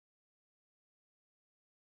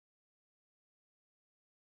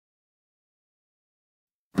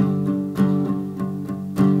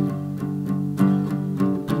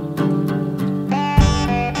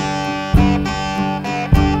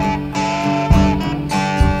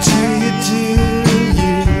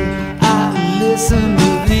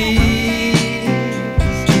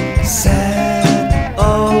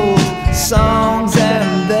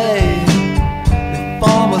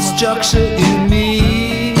structure in me,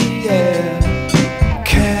 yeah.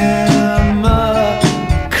 Chemicals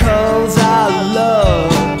I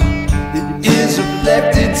love, it is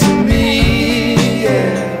reflected to me,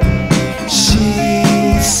 yeah.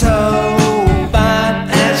 She's so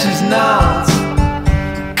fine and she's not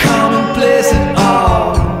commonplace at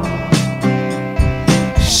all.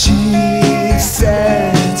 She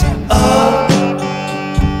sets up.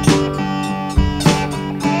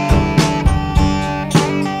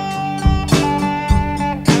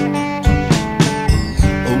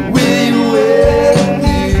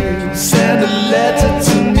 Send a letter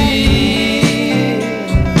to me,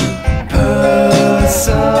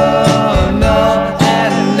 personal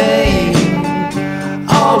and name,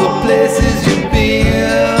 all the places you've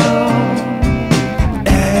been.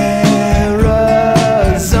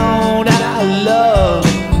 Arizona, I love,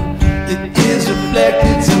 it is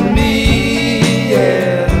reflected to me,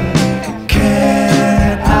 yeah.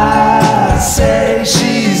 Can I say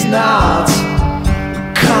she's not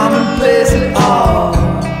commonplace at all?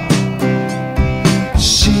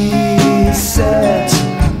 Set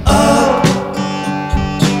up.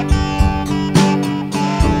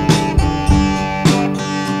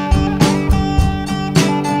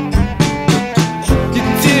 You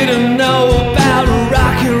didn't know about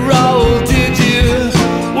rock and roll, did you?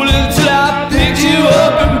 Well, until I picked you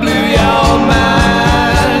up and blew your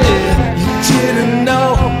mind, yeah. You didn't know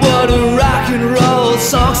what a rock and roll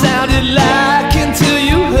song sounded like until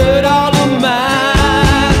you heard all of mine.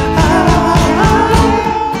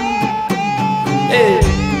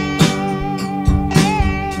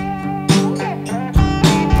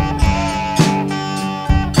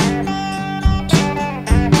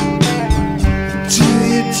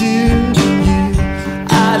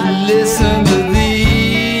 I listen to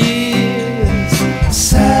these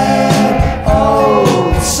sad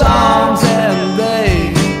old songs and they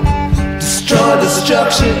destroy the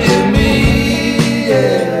structure in